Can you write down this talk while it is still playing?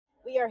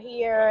We are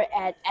here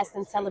at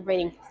Essence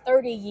celebrating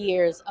 30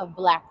 years of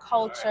Black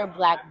culture,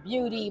 Black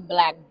beauty,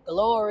 Black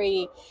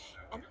glory,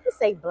 and I would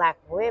say Black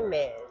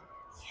women.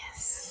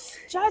 Yes.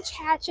 Judge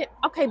Hatchett,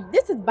 okay,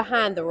 this is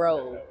behind the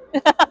road.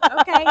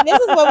 Okay,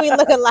 this is what we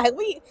looking like.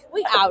 We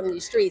out in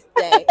the streets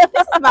today.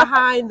 This is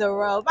behind the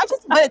road. I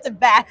just wanted to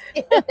bask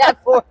in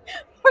that for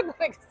a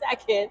quick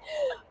second.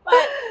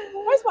 But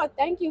first of all,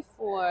 thank you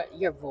for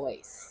your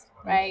voice,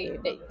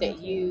 right? That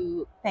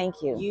you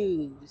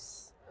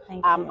use.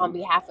 On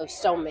behalf of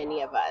so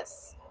many of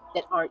us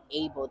that aren't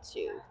able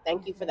to.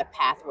 Thank you for the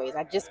pathways.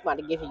 I just want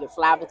to give you your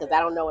flowers because I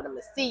don't know when I'm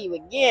going to see you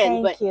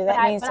again. Thank you.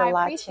 That means a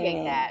lot to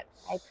me. That.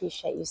 I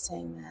appreciate you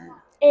saying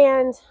that.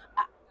 And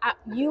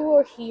you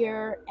were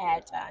here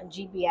at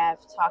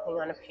GBF talking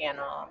on a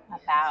panel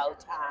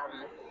about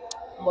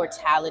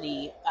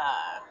mortality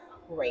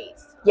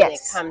rates. Yes. When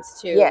it comes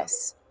to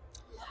yes.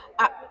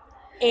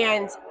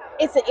 And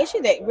it's an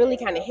issue that really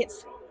kind of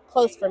hits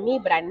close for me,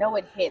 but I know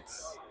it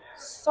hits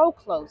so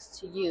close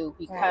to you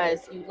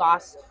because you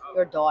lost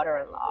your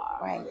daughter-in-law.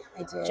 Right,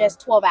 I did. Just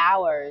 12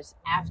 hours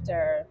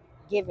after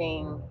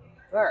giving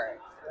birth.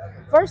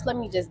 First, let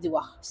me just do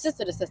a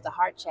sister-to-sister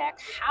heart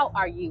check. How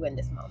are you in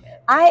this moment?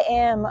 I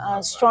am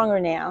stronger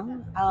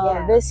now.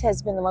 This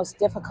has been the most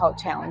difficult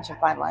challenge of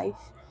my life,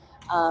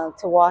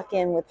 to walk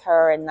in with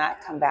her and not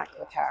come back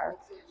with her.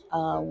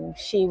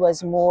 She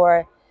was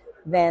more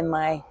than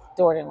my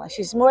daughter-in-law.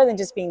 She's more than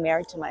just being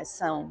married to my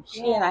son.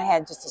 She and I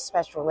had just a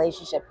special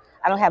relationship.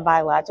 I don't have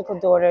biological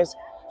daughters.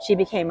 She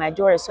became my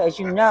daughter. So as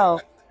you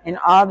know, in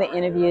all the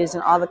interviews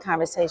and all the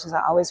conversations,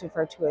 I always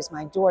refer to her as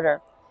my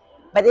daughter.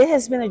 But it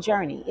has been a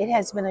journey. It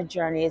has been a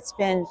journey. It's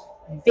been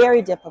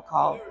very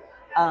difficult.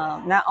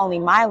 Not only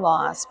my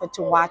loss, but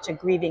to watch a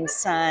grieving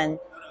son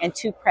and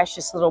two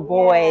precious little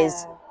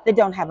boys that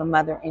don't have a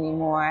mother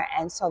anymore.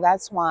 And so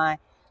that's why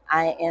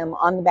I am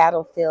on the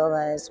battlefield.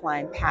 That's why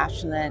I'm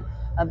passionate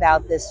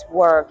about this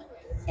work.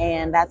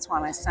 And that's why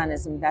my son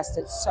has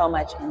invested so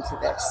much into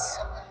this.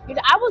 You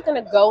know, I was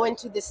going to go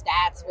into the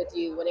stats with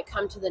you when it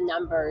comes to the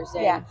numbers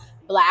and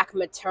Black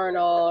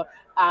maternal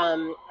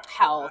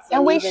health.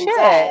 And we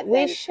should.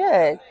 We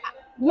should.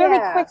 Really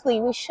quickly,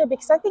 we should,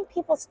 because I think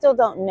people still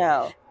don't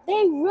know.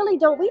 They really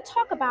don't. We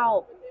talk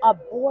about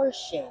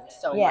abortion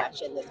so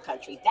much in this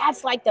country.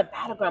 That's like the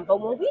battleground. But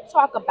when we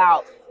talk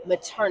about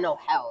maternal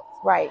health,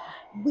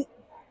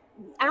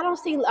 I don't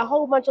see a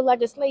whole bunch of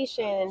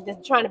legislation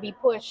that's trying to be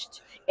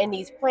pushed in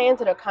these plans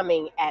that are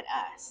coming at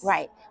us.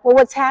 Right. Well,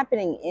 what's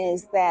happening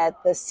is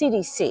that the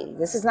CDC,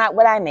 this is not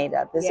what I made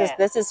up,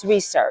 this is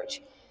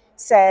research,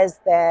 says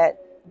that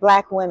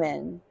Black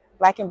women,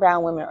 Black and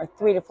brown women, are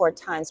 3 to 4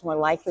 times more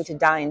likely to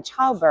die in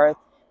childbirth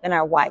than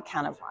our white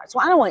counterparts.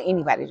 Well, I don't want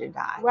anybody to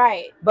die.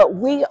 Right. But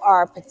we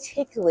are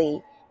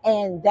particularly,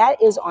 and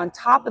that is on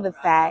top of the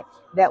fact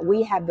that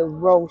we have the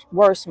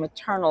worst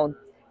maternal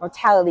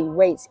mortality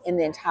rates in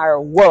the entire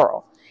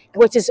world,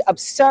 which is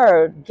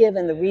absurd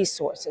given the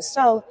resources.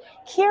 So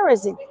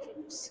Kira's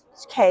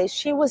case,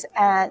 she was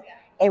at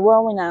a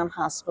world-renowned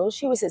hospital.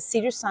 She was at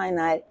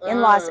Cedars-Sinai in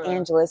Los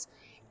Angeles,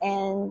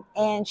 and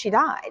she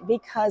died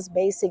because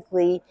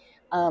basically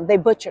they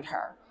butchered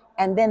her,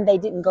 and then they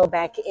didn't go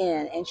back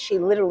in, and she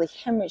literally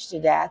hemorrhaged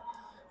to death.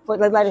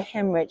 They let her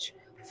hemorrhage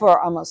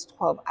for almost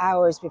 12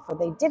 hours before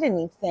they did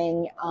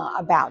anything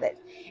about it.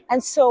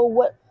 And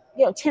so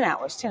 10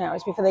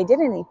 hours before they did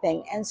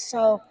anything. And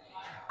so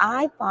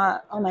I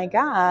thought, oh my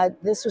God,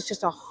 this was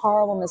just a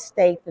horrible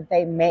mistake that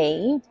they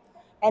made.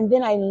 And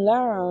then I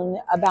learned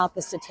about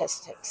the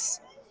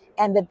statistics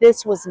and that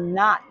this was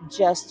not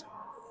just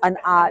an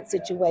odd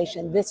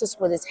situation. This is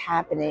what is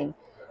happening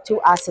to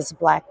us as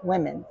Black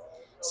women.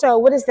 So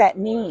what does that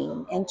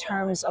mean in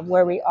terms of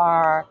where we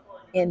are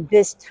in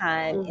this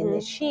time, in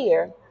this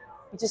year,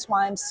 which is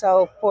why I'm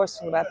so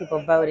forceful about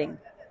people voting.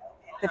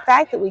 The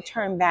fact that we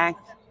turn back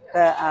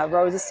the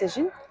Roe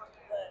decision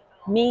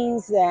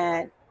means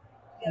that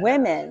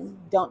women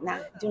do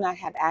not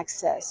have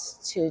access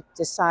to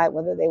decide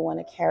whether they want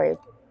to carry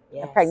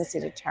a pregnancy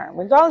to term.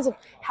 Regardless of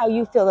how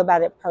you feel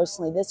about it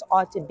personally, this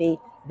ought to be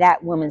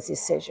that woman's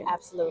decision.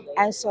 Absolutely.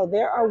 And so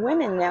there are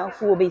women now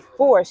who will be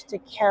forced to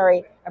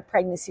carry a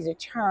pregnancy to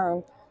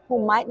term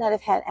who might not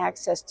have had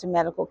access to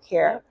medical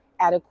care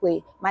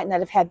adequately, might not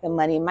have had the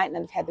money, might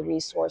not have had the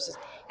resources.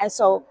 And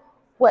so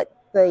what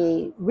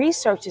the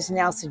research is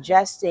now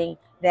suggesting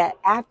that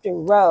after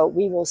Roe,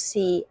 we will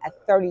see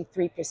a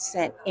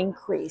 33%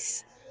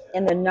 increase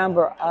in the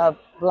number of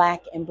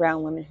Black and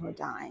brown women who are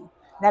dying.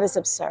 That is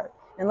absurd.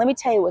 And let me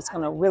tell you what's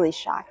going to really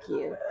shock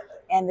you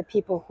and the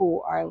people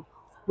who are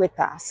with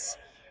us.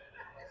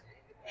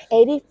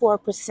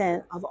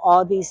 84% of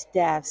all these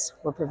deaths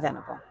were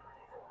preventable.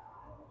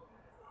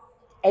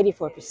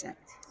 84%.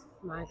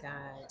 My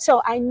God.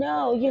 So I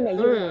know,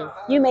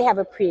 you may have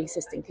a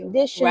pre-existing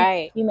condition.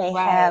 Right. You may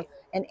have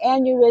an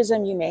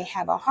aneurysm. You may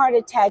have a heart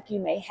attack. You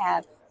may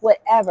have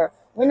whatever.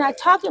 We're not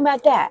talking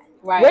about that.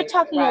 Right. We're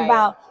talking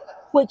about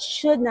what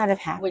should not have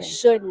happened. Which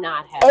should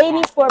not have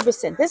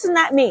 84%. This is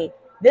not me.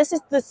 This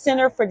is the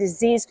Center for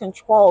Disease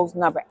Control's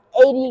number.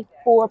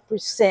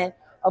 84%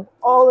 of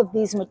all of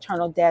these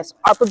maternal deaths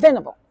are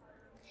preventable.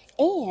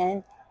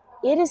 And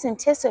it is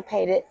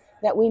anticipated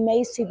that we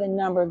may see the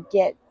number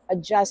get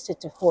adjusted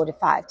to 4 to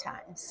 5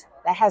 times.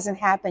 That hasn't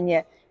happened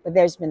yet, but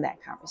there's been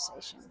that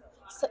conversation.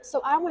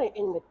 So I want to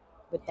end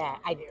with that.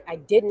 I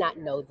did not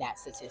know that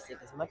statistic.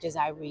 As much as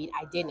I read,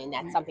 I didn't. And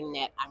that's something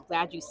that I'm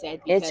glad you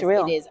said, because It's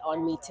real. it is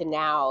on me to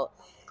now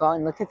go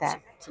and look at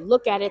that. To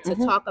look at it, to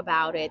talk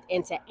about it,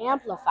 and to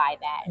amplify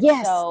that.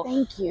 Yes, so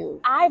thank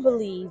you. I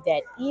believe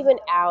that even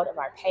out of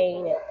our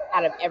pain and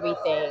out of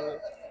everything,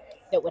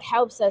 that what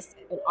helps us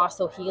and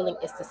also healing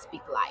is to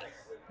speak life.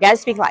 You gotta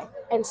speak life.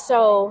 And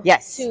so,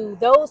 yes, to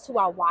those who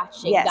are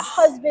watching, yes, the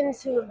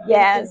husbands who have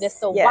been through this,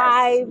 the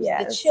wives,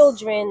 the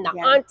children, the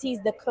aunties,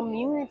 the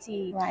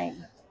community, right?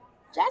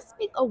 Just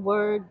speak a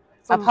word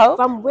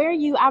from where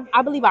you.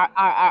 I believe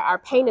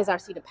our pain is our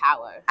seat of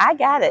power. I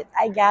got it,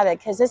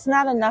 because it's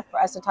not enough for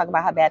us to talk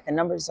about how bad the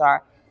numbers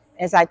are.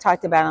 As I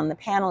talked about on the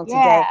panel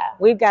today,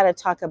 we've got to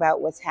talk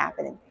about what's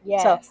happening.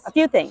 Yes. So a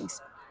few things.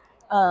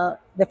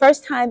 The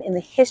first time in the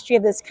history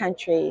of this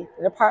country,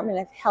 the Department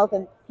of Health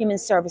and Human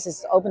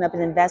Services opened up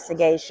an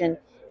investigation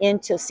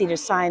into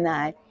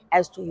Cedars-Sinai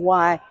as to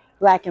why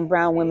Black and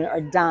brown women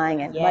are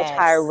dying at much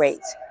higher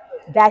rates.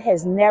 That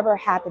has never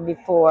happened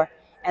before.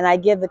 And I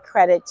give the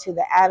credit to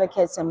the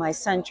advocates and my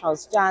son,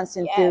 Charles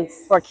Johnson, through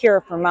For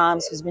Cure for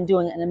Moms, who's been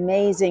doing an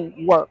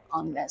amazing work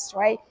on this,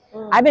 right?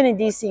 I've been in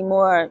D.C.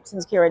 more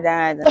since Kira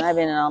died than I've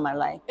been in all my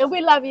life. And we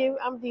love you.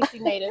 I'm D.C.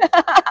 native.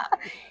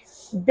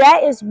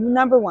 That is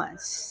number one.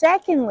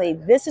 Secondly,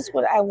 this is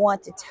what I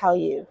want to tell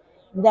you,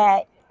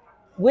 that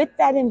with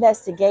that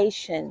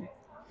investigation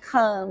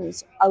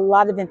comes a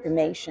lot of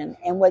information.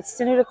 And what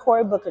Senator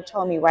Cory Booker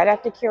told me right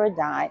after Kira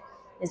died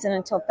is that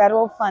until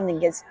federal funding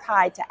gets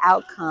tied to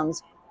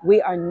outcomes,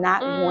 we are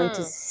not going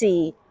to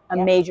see a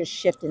major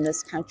shift in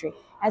this country.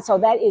 And so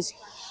that is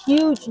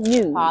huge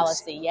news.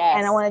 Policy, yes.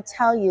 And I want to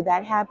tell you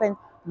that happened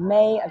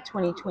May of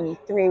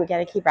 2023. We got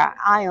to keep our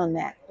eye on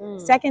that.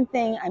 Second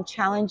thing I'm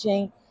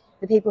challenging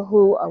the people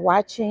who are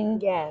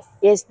watching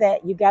is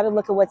that you got to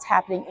look at what's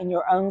happening in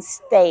your own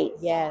state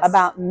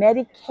about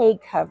Medicaid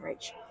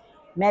coverage.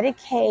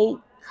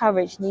 Medicaid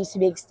coverage needs to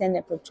be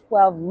extended for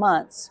 12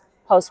 months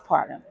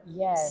postpartum.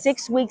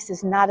 6 weeks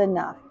is not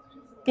enough.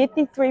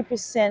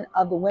 53%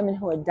 of the women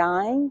who are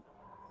dying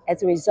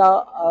as a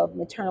result of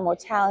maternal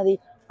mortality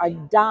are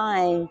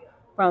dying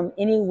from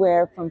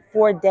anywhere from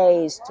 4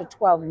 days to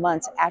 12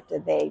 months after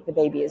the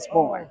baby is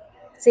born.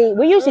 See,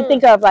 we usually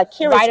think of like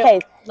Kira's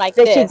case, like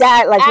that this. She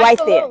died like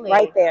Absolutely.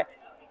 right there.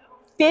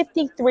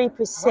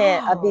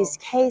 53% of these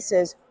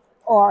cases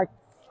are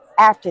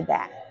after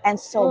that. And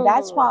so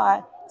that's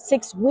why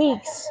 6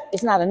 weeks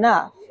is not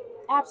enough.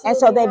 Absolutely. And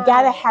so they've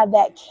got to have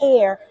that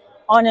care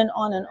on and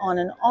on and on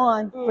and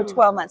on for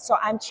 12 months. So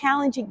I'm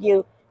challenging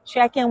you,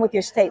 check in with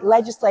your state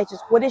legislatures.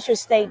 What is your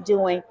state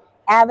doing?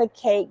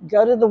 Advocate,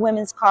 go to the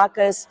Women's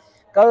Caucus,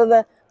 go to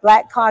the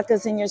Black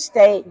Caucus in your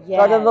state,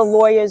 go to the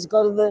lawyers,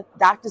 go to the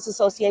Doctors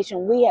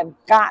Association. We have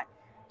got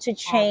to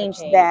change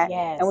that.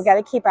 And we got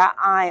to keep our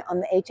eye on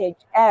the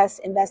HHS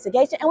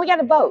investigation. And we got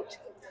to vote.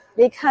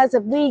 Because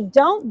if we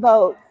don't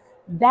vote,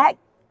 that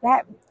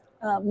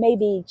may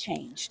be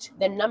changed.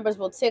 The numbers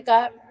will tick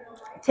up,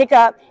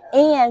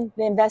 and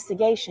the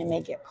investigation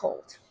may get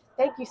pulled.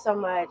 Thank you so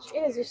much.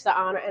 It is just an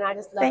honor, and I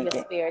just love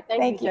your spirit.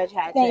 Thank you, Judge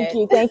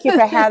Hatchett. Thank you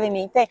for having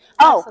me.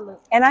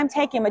 And I'm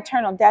taking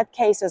maternal death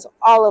cases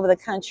all over the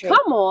country.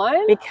 Come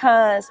on.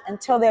 Because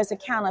until there's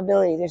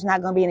accountability, there's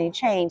not going to be any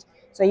change.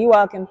 So you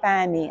all can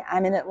find me.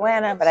 I'm in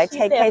Atlanta, but I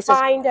take cases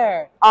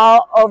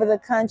all over the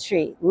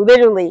country.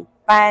 Literally,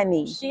 find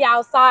me. She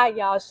outside,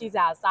 y'all. She's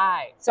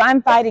outside. So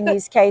I'm fighting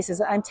these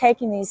cases. I'm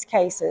taking these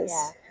cases.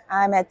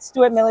 I'm at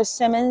Stuart Miller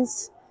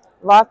Simmons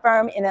Law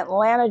Firm in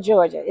Atlanta,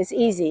 Georgia. It's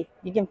easy.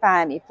 You can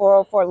find me,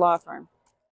 404 Law Firm.